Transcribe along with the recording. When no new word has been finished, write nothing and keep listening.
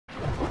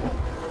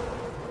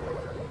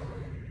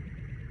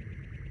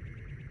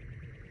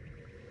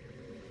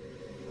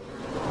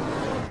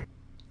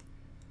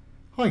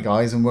Hi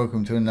guys, and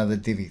welcome to another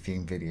Divi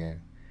theme video.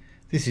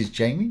 This is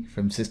Jamie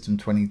from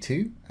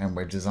System22 and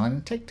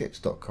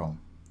webdesignandtechtips.com.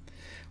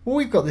 Well,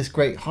 we've got this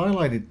great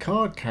highlighted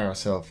card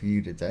carousel for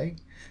you today.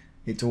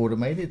 It's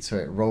automated, so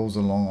it rolls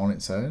along on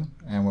its own,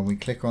 and when we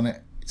click on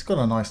it, it's got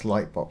a nice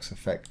lightbox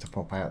effect to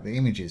pop out the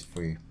images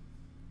for you.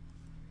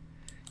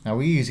 Now,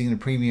 we're using the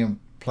premium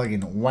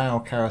plugin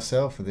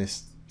WowCarousel for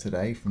this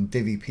today from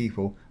Divi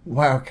People.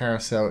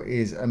 WowCarousel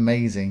is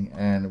amazing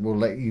and will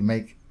let you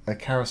make a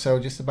carousel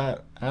just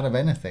about out of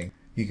anything.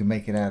 You can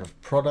make it out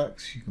of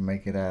products, you can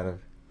make it out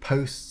of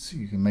posts,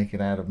 you can make it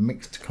out of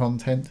mixed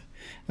content,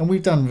 and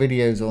we've done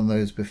videos on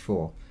those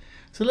before.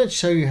 So let's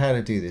show you how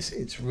to do this.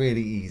 It's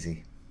really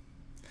easy.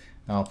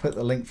 Now, I'll put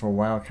the link for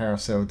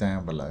WowCarousel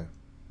down below.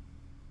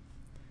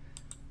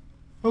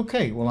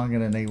 Okay, well, I'm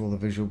going to enable the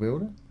visual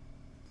builder.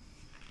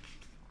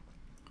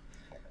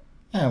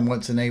 And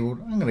once enabled,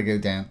 I'm going to go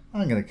down.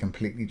 I'm going to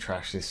completely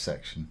trash this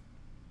section.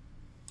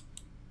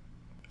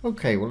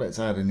 Okay, well, let's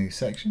add a new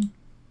section.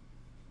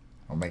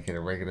 I'll make it a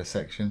regular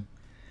section.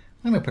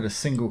 I'm going to put a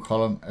single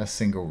column, a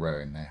single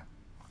row in there.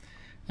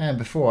 And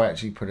before I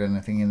actually put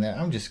anything in there,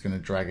 I'm just going to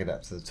drag it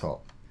up to the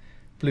top.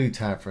 Blue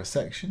tab for a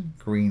section,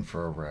 green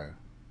for a row.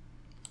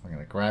 I'm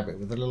going to grab it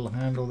with a little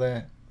handle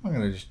there. I'm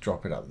going to just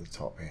drop it up the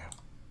top here.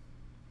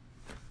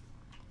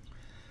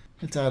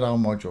 Let's add our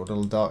module, a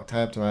little dark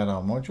tab to add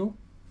our module.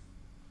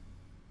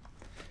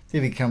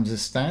 Divi comes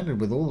as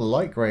standard with all the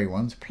light grey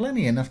ones,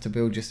 plenty enough to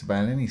build just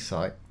about any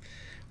site.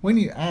 When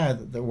you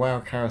add the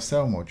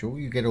WowCarousel module,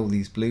 you get all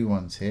these blue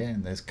ones here,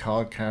 and there's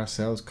card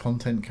carousels,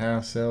 content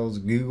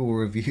carousels, Google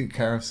review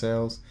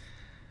carousels,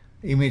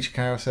 image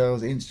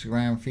carousels,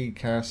 Instagram feed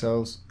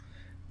carousels,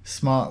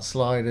 smart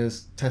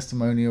sliders,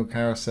 testimonial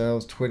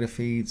carousels, Twitter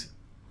feeds,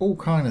 all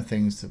kind of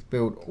things to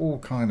build all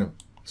kind of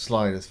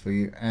sliders for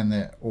you, and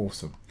they're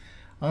awesome.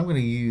 I'm going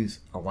to use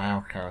a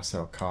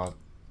WowCarousel card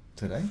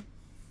today.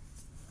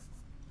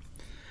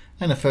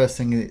 And the first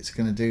thing it's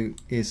going to do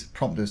is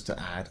prompt us to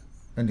add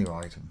a new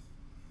item.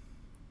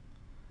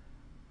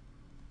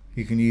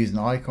 You can use an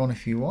icon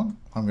if you want.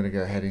 I'm going to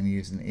go ahead and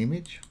use an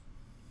image.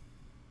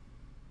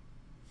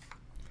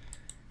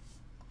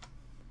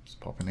 Just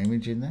pop an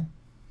image in there.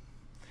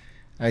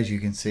 As you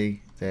can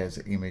see, there's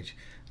an image.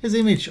 There's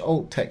image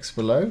alt text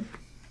below.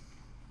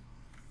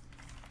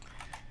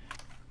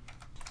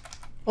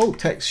 Alt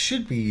text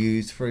should be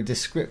used for a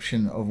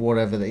description of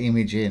whatever the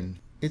image in.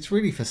 It's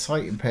really for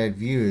sight impaired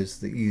viewers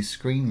that use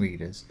screen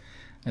readers,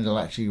 and it'll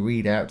actually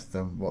read out to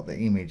them what the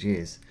image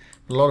is.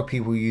 A lot of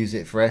people use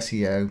it for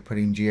SEO,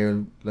 putting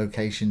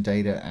geolocation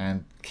data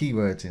and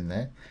keywords in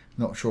there.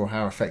 Not sure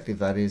how effective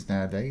that is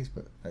nowadays,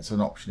 but that's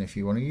an option if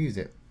you want to use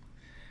it.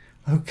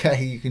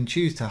 Okay, you can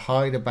choose to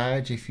hide a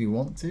badge if you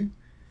want to.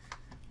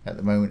 At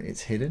the moment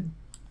it's hidden.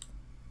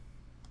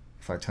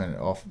 If I turn it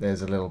off,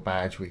 there's a little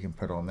badge we can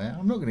put on there.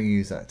 I'm not going to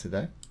use that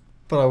today,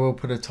 but I will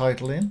put a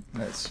title in.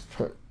 Let's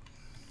put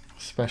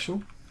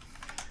special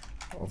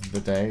of the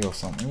day or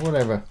something,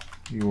 whatever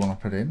you want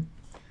to put in.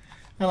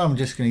 And I'm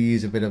just going to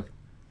use a bit of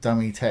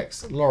dummy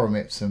text, lorem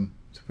ipsum,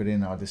 to put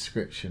in our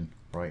description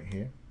right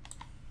here.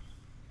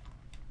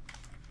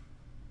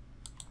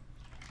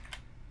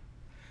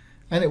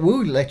 And it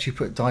will let you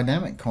put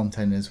dynamic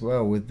content as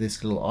well with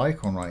this little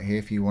icon right here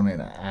if you wanted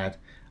to add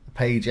a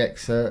page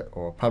excerpt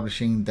or a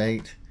publishing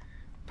date,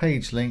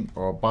 page link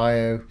or a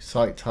bio,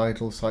 site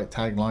title, site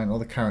tagline, or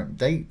the current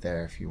date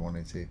there if you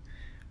wanted to.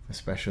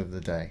 Special of the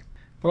day,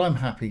 but I'm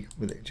happy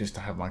with it just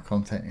to have my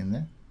content in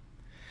there.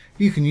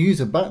 You can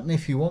use a button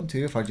if you want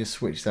to. If I just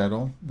switch that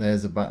on,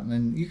 there's a button,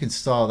 and you can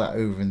style that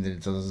over in the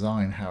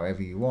design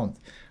however you want.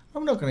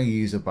 I'm not going to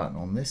use a button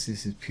on this.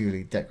 This is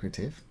purely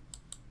decorative.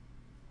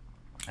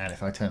 And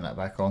if I turn that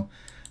back on,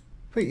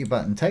 put your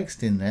button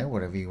text in there,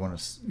 whatever you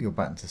want your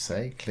button to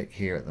say. Click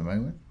here at the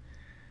moment.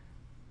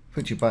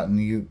 Put your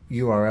button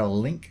URL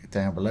link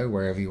down below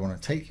wherever you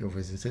want to take your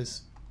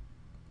visitors.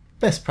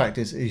 Best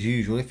practice as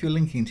usual, if you're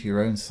linking to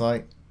your own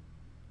site,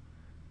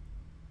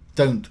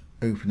 don't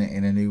open it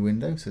in a new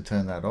window, so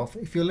turn that off.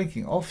 If you're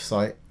linking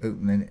off-site,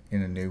 open it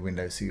in a new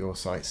window so your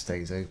site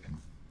stays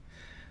open.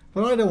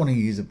 But I don't want to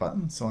use a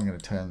button, so I'm going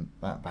to turn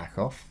that back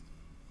off.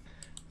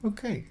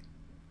 Okay,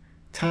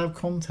 tab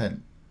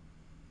content.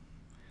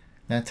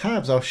 Now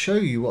tabs, I'll show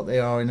you what they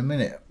are in a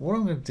minute. What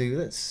I'm going to do,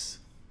 let's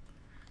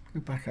go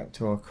back up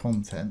to our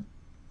content.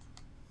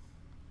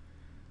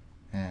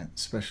 And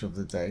special of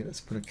the day,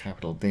 let's put a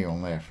capital D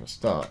on there for a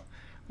start.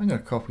 I'm going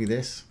to copy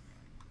this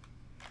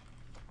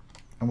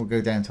and we'll go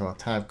down to our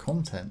tab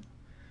content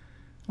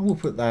and we'll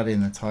put that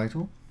in the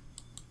title.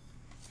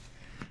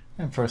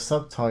 And for a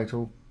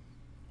subtitle,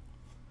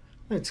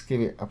 let's give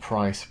it a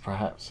price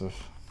perhaps of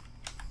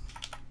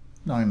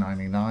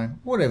 $9.99,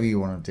 whatever you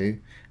want to do.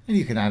 And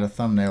you can add a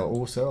thumbnail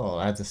also.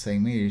 I'll add the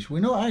same image. We're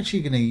not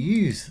actually going to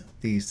use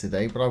these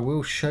today, but I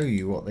will show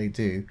you what they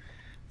do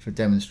for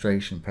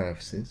demonstration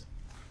purposes.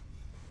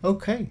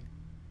 Okay,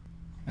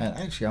 and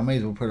actually I may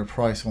as well put a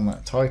price on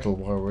that title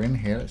while we're in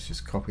here. Let's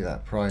just copy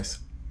that price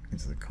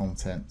into the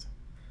content.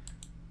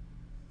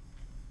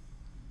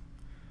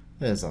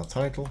 There's our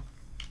title.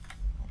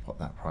 I'll put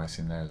that price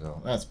in there as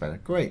well. That's better.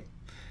 Great.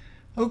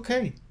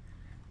 Okay.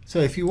 So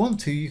if you want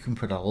to, you can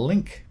put a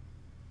link.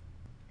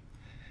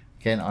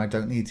 Again, I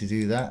don't need to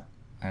do that,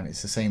 and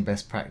it's the same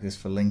best practice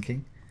for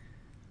linking.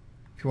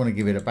 If you want to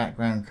give it a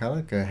background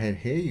color, go ahead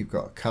here. You've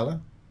got a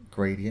color,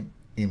 gradient,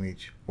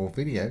 image, or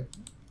video.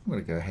 I'm going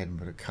to go ahead and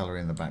put a color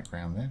in the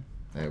background there.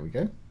 There we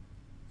go.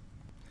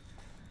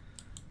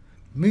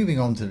 Moving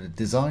on to the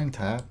design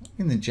tab,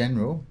 in the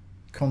general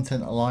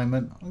content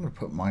alignment, I'm going to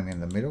put mine in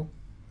the middle.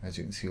 As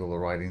you can see, all the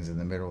writing's in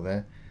the middle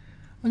there.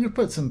 I'm going to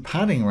put some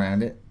padding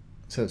around it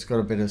so it's got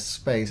a bit of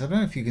space. I don't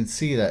know if you can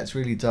see that, it's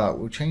really dark.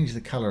 We'll change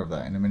the color of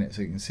that in a minute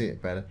so you can see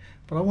it better,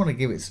 but I want to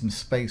give it some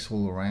space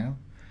all around.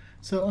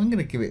 So I'm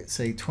going to give it,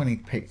 say, 20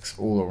 pixels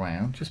all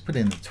around. Just put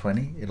in the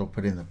 20, it'll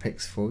put in the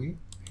pixels for you.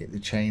 Hit the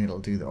chain, it'll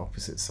do the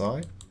opposite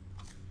side.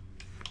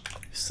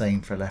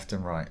 Same for left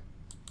and right.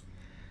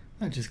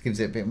 That just gives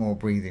it a bit more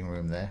breathing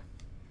room there.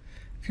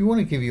 If you want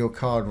to give your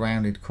card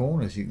rounded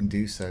corners, you can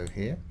do so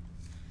here.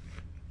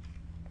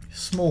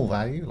 Small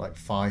value, like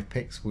 5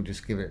 pixels, we'll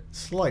just give it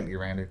slightly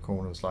rounded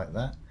corners like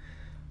that.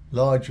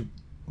 Large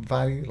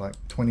value, like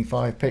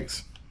 25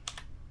 pixels.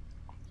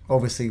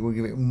 Obviously, we'll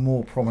give it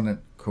more prominent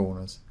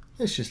corners.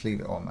 Let's just leave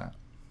it on that.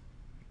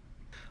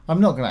 I'm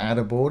not going to add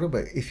a border,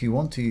 but if you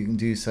want to, you can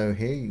do so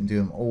here. You can do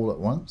them all at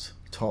once,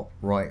 top,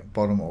 right,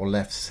 bottom, or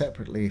left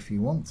separately if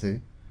you want to.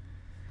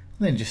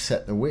 And then just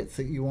set the width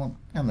that you want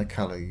and the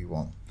color you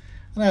want.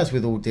 And as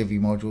with all Divi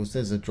modules,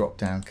 there's a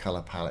drop-down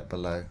color palette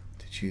below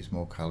to choose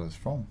more colors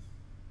from.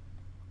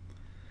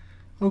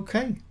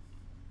 Okay.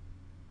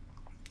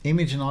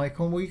 Image and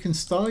icon. Well, you can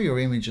style your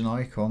image and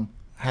icon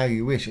how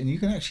you wish, and you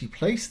can actually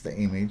place the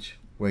image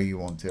where you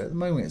want to. At the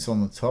moment it's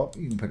on the top,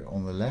 you can put it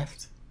on the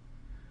left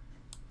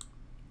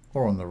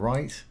or on the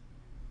right,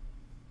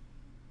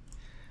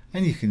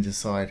 and you can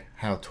decide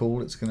how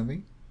tall it's going to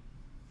be,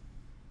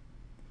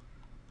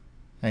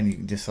 and you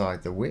can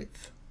decide the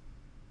width.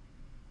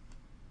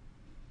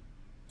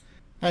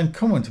 And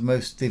common to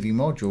most Divi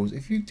modules,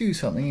 if you do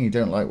something and you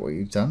don't like what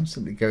you've done,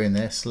 simply go in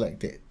there,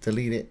 select it,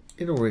 delete it,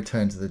 it'll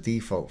return to the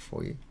default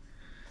for you.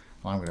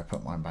 I'm going to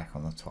put mine back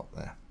on the top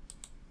there.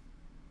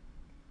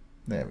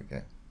 There we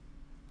go.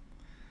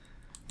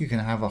 You can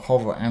have a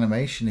hover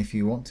animation if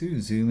you want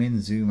to, zoom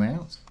in, zoom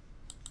out.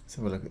 Let's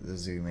have a look at the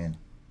zoom in.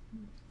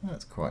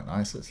 That's quite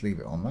nice, let's leave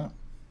it on that.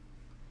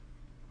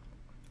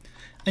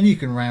 And you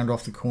can round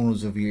off the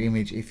corners of your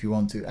image if you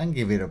want to, and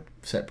give it a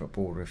separate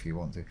border if you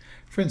want to.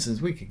 For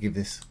instance, we could give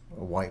this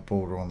a white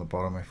border on the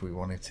bottom if we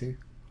wanted to.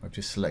 I've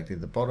just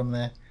selected the bottom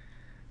there,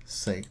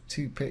 say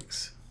 2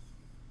 pixels,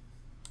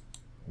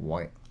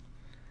 white,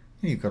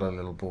 and you've got a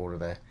little border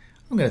there.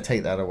 I'm going to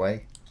take that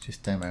away,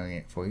 just demoing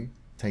it for you.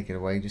 Take it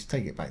away, just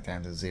take it back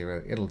down to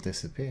 0, it'll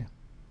disappear.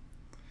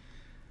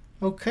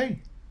 Okay.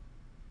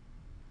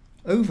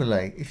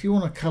 Overlay. If you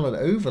want a colored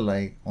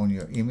overlay on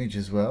your image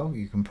as well,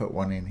 you can put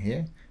one in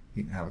here.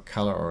 You can have a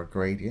color or a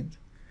gradient.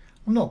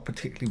 I'm not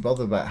particularly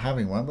bothered about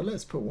having one, but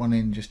let's put one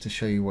in just to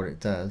show you what it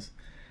does.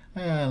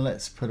 And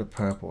let's put a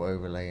purple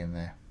overlay in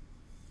there.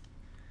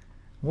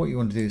 What you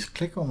want to do is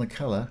click on the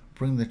color,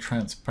 bring the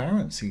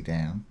transparency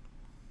down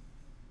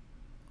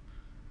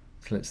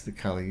till it's the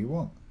color you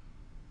want.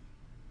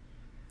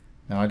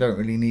 Now I don't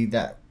really need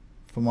that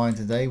for mine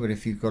today, but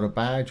if you've got a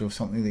badge or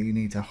something that you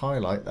need to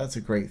highlight, that's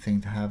a great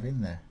thing to have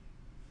in there.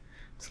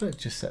 So let's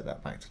just set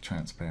that back to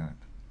transparent.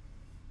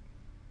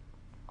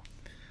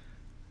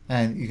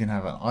 And you can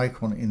have an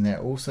icon in there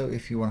also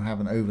if you want to have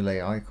an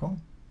overlay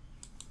icon.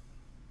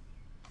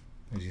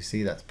 As you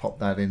see, that's popped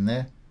that in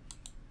there.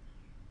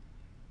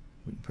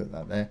 We can put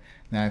that there.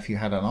 Now if you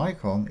had an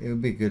icon, it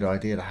would be a good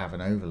idea to have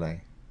an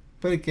overlay.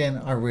 But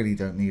again, I really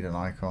don't need an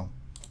icon,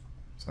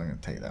 so I'm going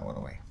to take that one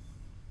away.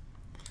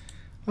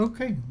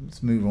 Okay,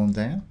 let's move on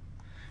down.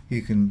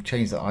 You can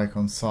change the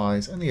icon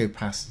size and the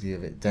opacity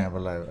of it down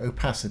below.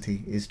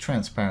 Opacity is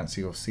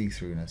transparency or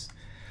see-throughness.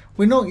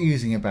 We're not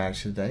using a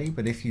badge today,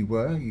 but if you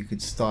were, you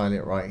could style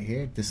it right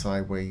here,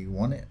 decide where you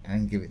want it,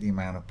 and give it the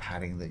amount of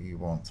padding that you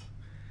want.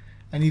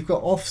 And you've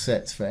got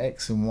offsets for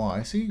X and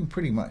Y, so you can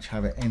pretty much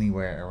have it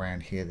anywhere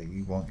around here that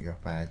you want your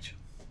badge.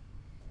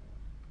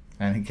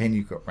 And again,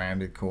 you've got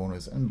rounded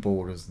corners and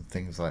borders and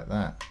things like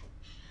that.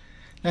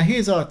 Now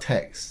here's our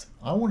text.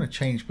 I want to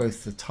change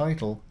both the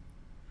title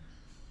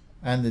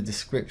and the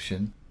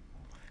description.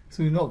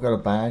 So we've not got a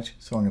badge,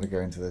 so I'm going to go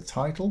into the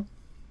title.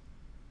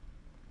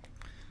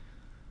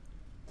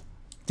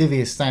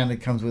 Divi as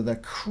standard comes with a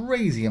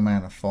crazy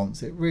amount of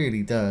fonts, it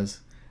really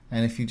does.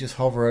 And if you just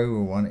hover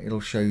over one, it'll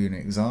show you an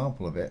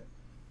example of it.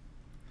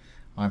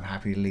 I'm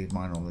happy to leave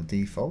mine on the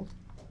default.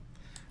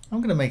 I'm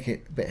going to make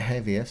it a bit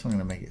heavier, so I'm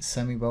going to make it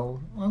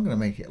semi-bold. I'm going to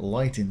make it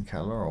light in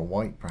color, or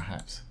white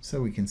perhaps,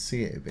 so we can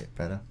see it a bit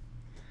better.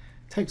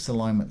 Text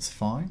alignment's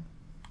fine.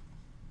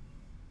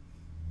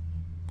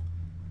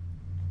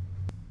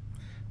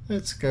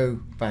 Let's go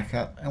back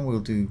up and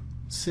we'll do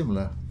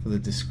similar for the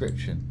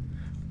description.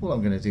 All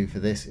I'm going to do for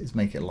this is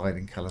make it light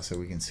in color so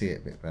we can see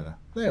it a bit better.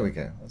 There we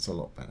go, that's a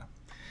lot better.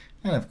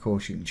 And of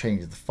course you can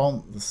change the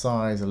font, the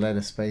size, the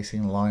letter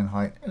spacing, line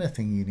height,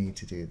 anything you need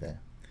to do there.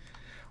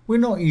 We're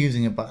not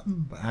using a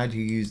button, but how do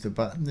you use the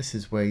button? This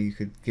is where you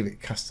could give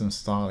it custom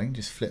styling.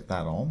 Just flip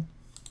that on.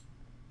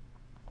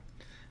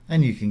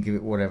 And you can give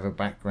it whatever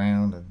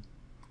background and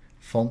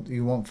font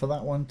you want for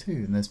that one too.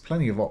 And there's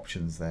plenty of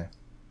options there.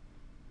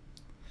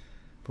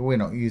 But we're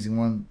not using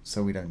one,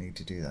 so we don't need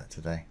to do that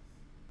today.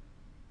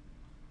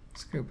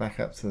 Let's go back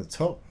up to the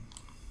top.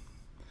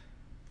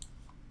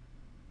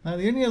 Now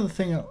the only other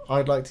thing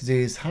I'd like to do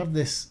is have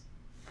this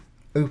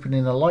open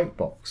in a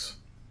Lightbox.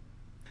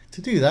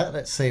 To do that,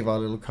 let's save our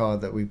little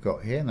card that we've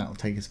got here, and that will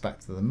take us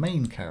back to the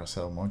main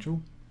carousel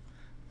module.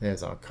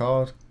 There's our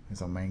card,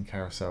 there's our main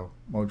carousel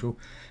module.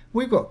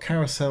 We've got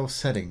Carousel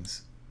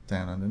Settings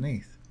down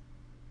underneath.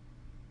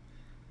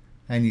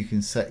 And you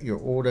can set your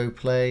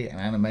autoplay and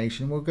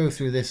animation. We'll go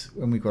through this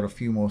when we've got a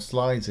few more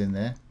slides in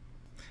there.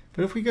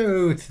 But if we go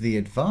over to the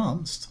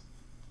Advanced,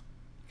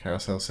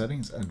 Carousel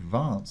Settings,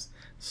 Advanced,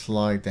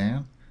 slide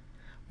down.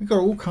 We've got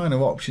all kind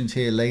of options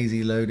here,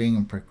 lazy loading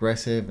and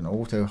progressive and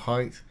auto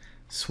height,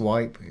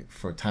 swipe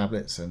for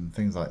tablets and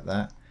things like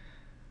that.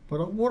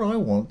 But what I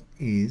want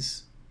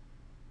is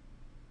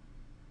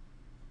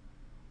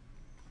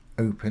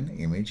open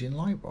image in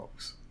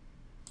Lightbox.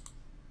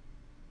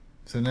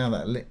 So now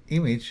that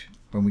image,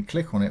 when we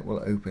click on it,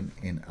 will open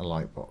in a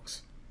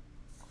Lightbox.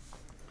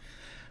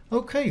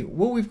 Okay,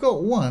 well we've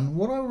got one.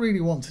 What I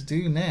really want to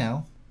do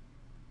now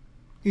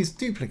is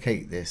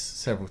duplicate this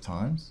several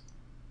times.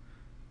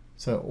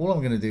 So all I'm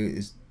going to do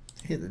is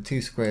hit the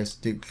 2 squares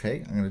to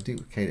duplicate. I'm going to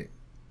duplicate it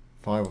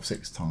 5 or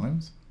 6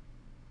 times.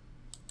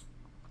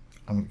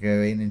 I'm going to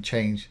go in and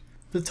change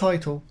the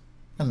title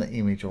and the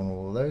image on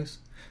all of those.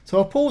 So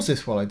I'll pause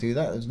this while I do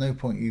that. There's no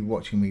point you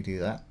watching me do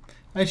that.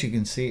 As you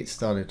can see, it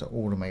started to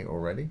automate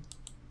already.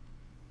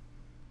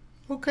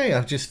 Okay,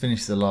 I've just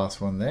finished the last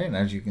one there, and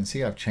as you can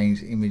see, I've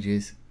changed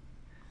images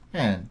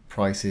and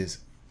prices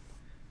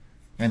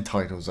and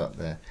titles up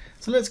there.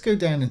 So let's go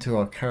down into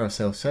our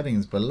carousel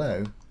settings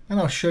below, and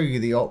I'll show you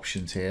the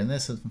options here, and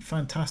there's some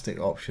fantastic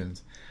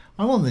options.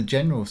 I'm on the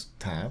General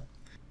tab,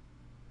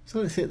 so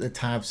let's hit the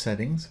tab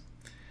settings,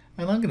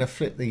 and I'm going to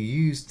flip the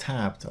Use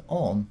tab to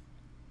on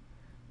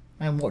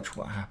and watch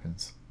what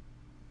happens.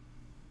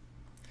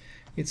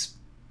 It's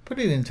put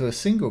it into a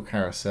single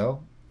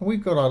carousel, and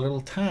we've got our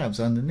little tabs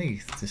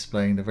underneath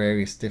displaying the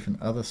various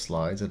different other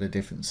slides at a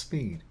different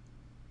speed,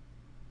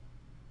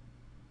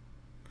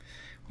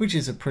 which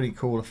is a pretty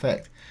cool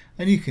effect.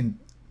 And you can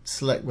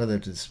select whether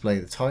to display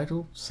the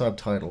title,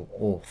 subtitle,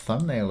 or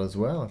thumbnail as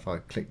well. If I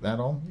click that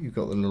on, you've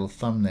got the little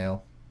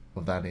thumbnail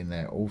of that in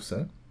there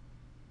also.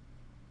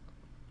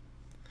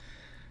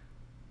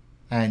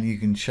 And you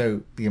can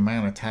show the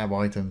amount of tab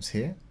items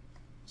here.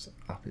 So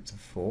up it to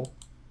 4.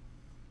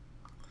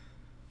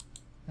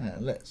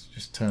 Let's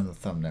just turn the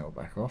thumbnail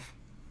back off.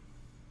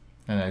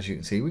 And as you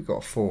can see, we've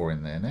got 4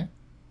 in there now.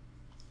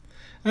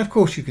 And of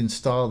course you can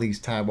style these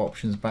tab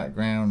options,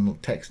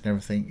 background, text and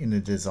everything in the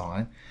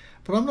design.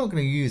 But I'm not going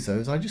to use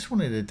those. I just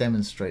wanted to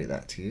demonstrate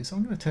that to you. So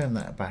I'm going to turn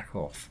that back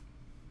off.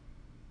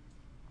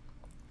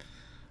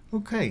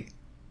 Okay.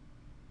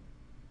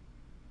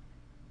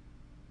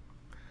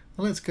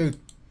 Well, let's go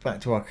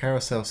back to our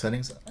carousel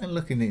settings and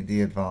looking at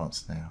the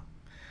advanced now.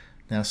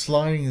 Now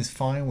sliding is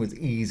fine with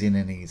ease in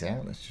and ease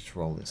out. Let's just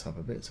roll this up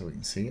a bit so we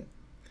can see it.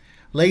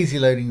 Lazy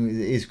loading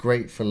is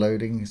great for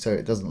loading, so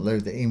it doesn't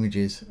load the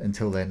images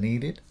until they're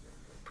needed.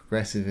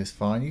 Progressive is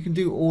fine. You can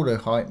do auto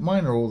height.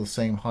 Mine are all the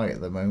same height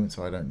at the moment,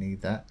 so I don't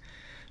need that.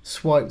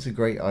 Swipe's a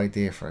great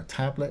idea for a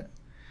tablet.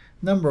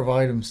 Number of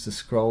items to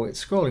scroll.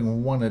 It's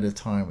scrolling one at a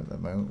time at the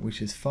moment,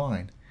 which is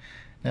fine.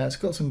 Now it's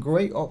got some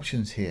great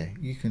options here.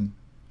 You can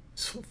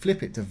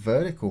flip it to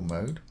vertical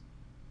mode,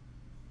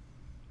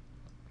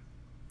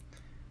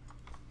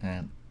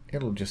 and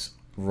it'll just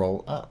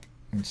roll up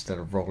instead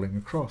of rolling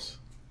across.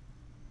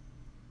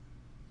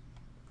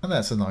 And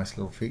that's a nice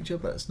little feature,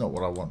 but it's not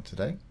what I want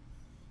today.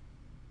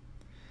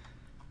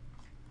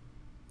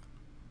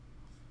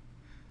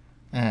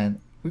 And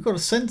we've got a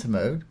center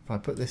mode. If I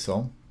put this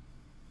on,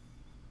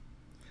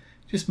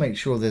 just make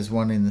sure there's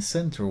one in the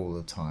center all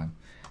the time.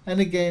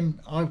 And again,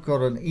 I've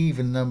got an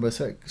even number,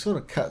 so it sort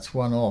of cuts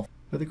one off.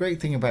 But the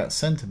great thing about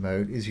center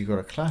mode is you've got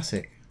a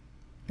classic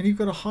and you've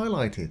got a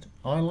highlighted.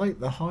 I like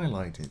the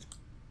highlighted.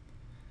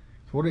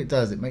 So what it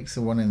does, it makes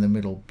the one in the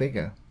middle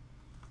bigger.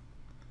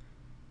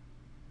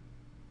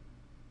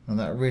 And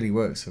that really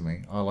works for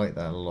me. I like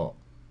that a lot.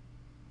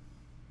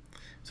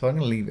 So I'm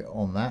going to leave it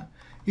on that.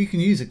 You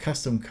can use a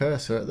custom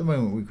cursor. At the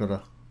moment we've got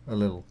a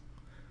little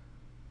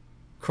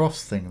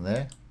cross thing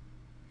there.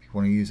 If you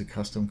want to use a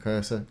custom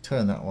cursor,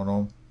 turn that one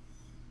on.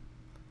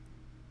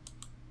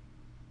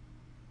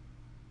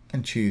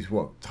 And choose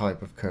what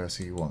type of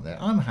cursor you want there.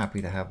 I'm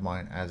happy to have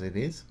mine as it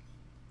is.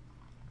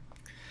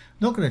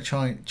 Not going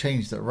to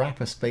change the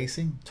wrapper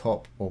spacing,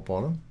 top or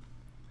bottom.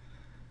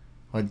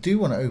 I do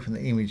want to open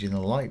the image in the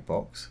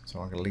Lightbox, so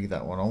I'm going to leave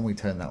that one on. We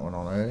turned that one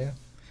on earlier.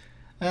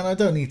 And I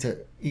don't need to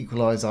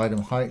equalize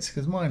item heights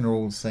because mine are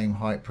all the same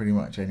height pretty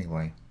much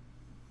anyway.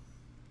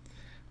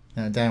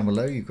 Now down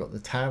below you've got the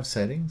tab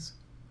settings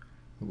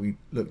that we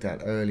looked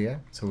at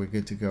earlier, so we're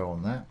good to go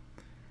on that.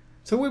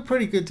 So we're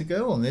pretty good to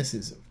go on this.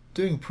 It's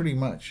doing pretty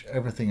much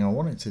everything I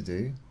want it to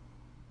do.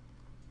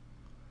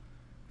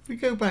 If we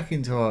go back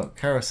into our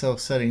carousel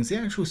settings, the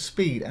actual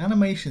speed,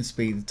 animation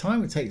speed, the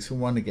time it takes for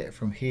one to get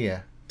from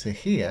here to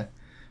here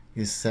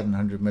is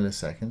 700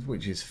 milliseconds,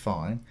 which is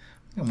fine.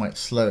 I might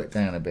slow it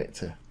down a bit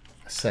to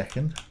a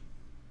second.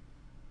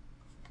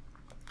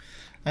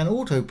 And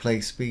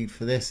autoplay speed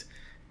for this,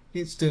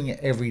 it's doing it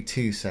every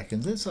 2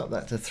 seconds. Let's up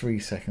that to 3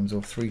 seconds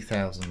or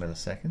 3000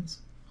 milliseconds.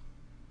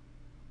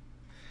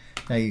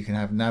 Now you can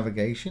have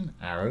navigation,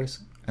 arrows,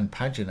 and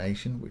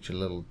pagination, which are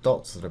little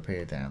dots that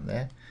appear down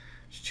there.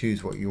 Just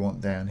choose what you want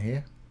down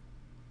here.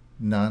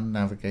 None,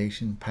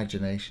 navigation,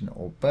 pagination,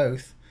 or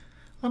both.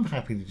 I'm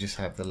happy to just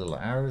have the little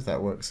arrows.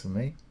 That works for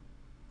me.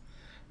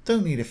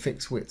 Don't need a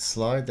fixed width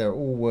slide. They're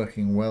all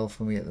working well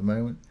for me at the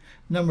moment.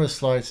 Number of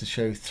slides to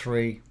show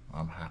 3.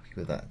 I'm happy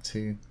with that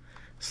too.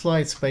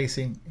 Slide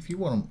spacing, if you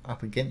want them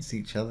up against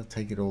each other,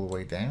 take it all the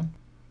way down.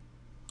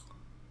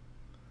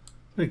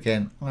 But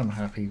again, I'm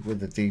happy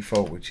with the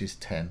default, which is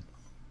 10.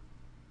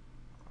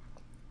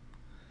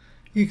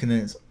 You can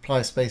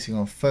apply spacing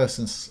on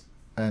first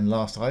and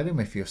last item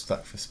if you're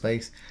stuck for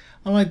space.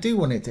 And I do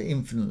want it to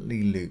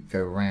infinitely loop,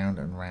 go round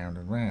and round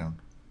and round.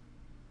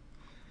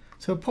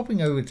 So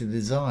popping over to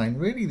design,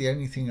 really the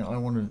only thing that I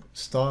want to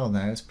style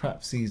now is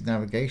perhaps these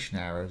navigation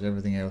arrows.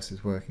 Everything else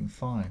is working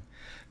fine.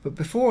 But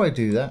before I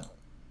do that,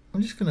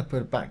 I'm just going to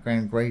put a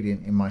background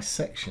gradient in my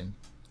section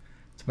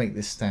to make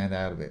this stand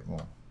out a bit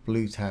more.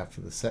 Blue tab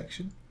for the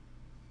section.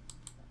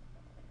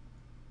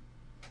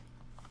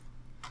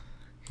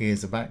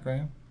 Here's the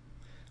background.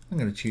 I'm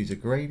going to choose a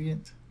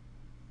gradient.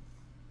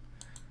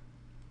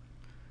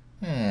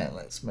 And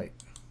let's make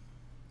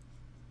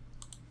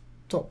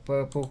top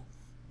purple,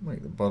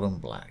 make the bottom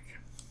black.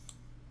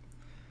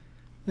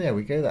 There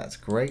we go, that's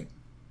great.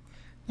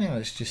 Now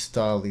let's just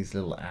style these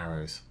little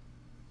arrows.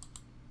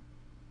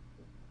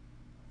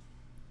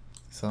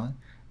 Sign,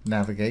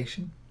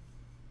 navigation.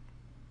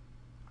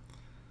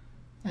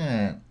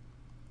 And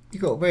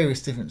you've got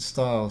various different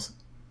styles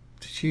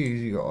to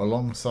choose. You've got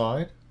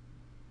alongside,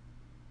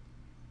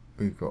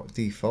 we've got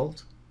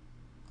default.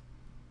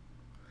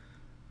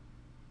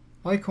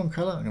 Icon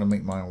color, I'm going to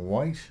make mine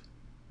white.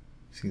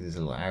 See there's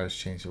little arrows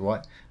change to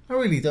white. I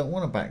really don't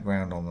want a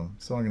background on them,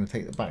 so I'm going to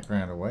take the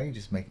background away,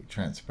 just make it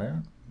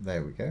transparent.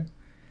 There we go.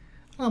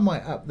 I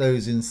might up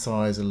those in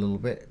size a little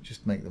bit,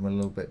 just make them a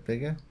little bit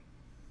bigger.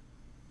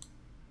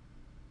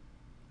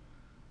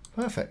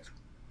 Perfect.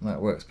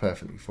 That works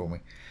perfectly for me.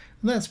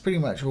 And that's pretty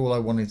much all I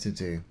wanted to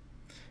do.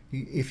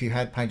 If you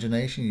had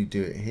pagination, you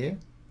do it here.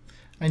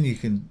 And you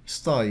can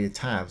style your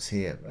tabs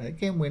here.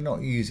 Again, we're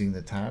not using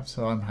the tabs,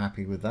 so I'm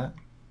happy with that.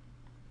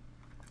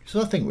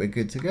 So I think we're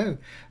good to go.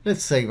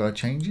 Let's save our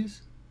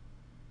changes.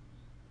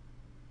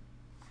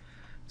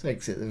 So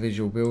exit the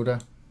Visual Builder.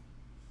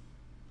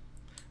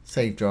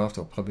 Save draft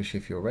or publish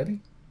if you're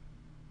ready.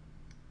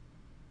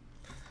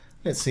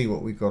 Let's see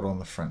what we've got on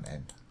the front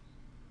end.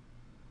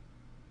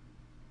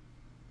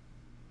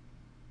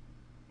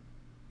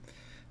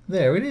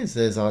 There it is.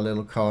 There's our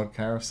little card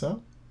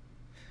carousel.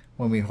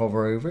 When we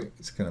hover over it,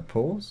 it's going to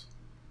pause.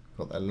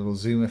 Got that little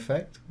zoom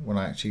effect. When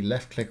I actually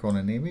left click on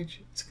an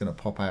image, it's going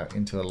to pop out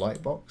into a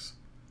Lightbox.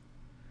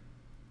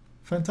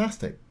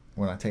 Fantastic.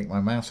 When I take my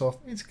mouse off,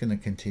 it's going to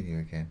continue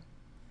again.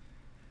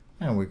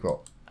 And we've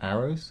got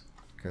arrows,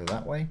 go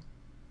that way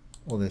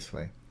or this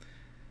way.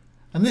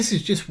 And this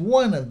is just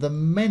one of the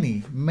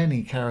many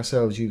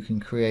carousels you can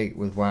create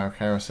with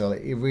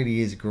WowCarousel. It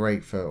really is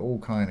great for all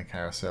kind of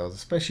carousels,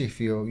 especially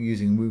if you're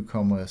using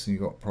WooCommerce and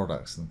you've got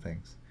products and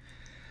things.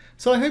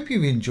 So I hope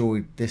you've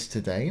enjoyed this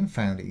today and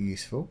found it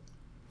useful.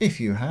 If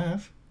you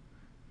have,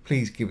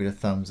 please give it a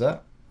thumbs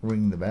up,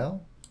 ring the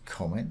bell,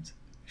 comment,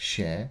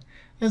 share,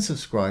 and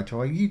subscribe to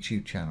our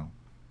YouTube channel.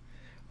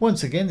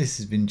 Once again, this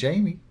has been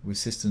Jamie with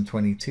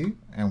System22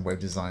 and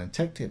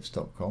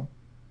webdesignandtechtips.com.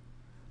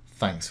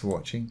 Thanks for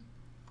watching.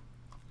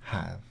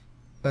 Have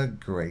a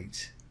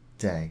great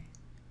day.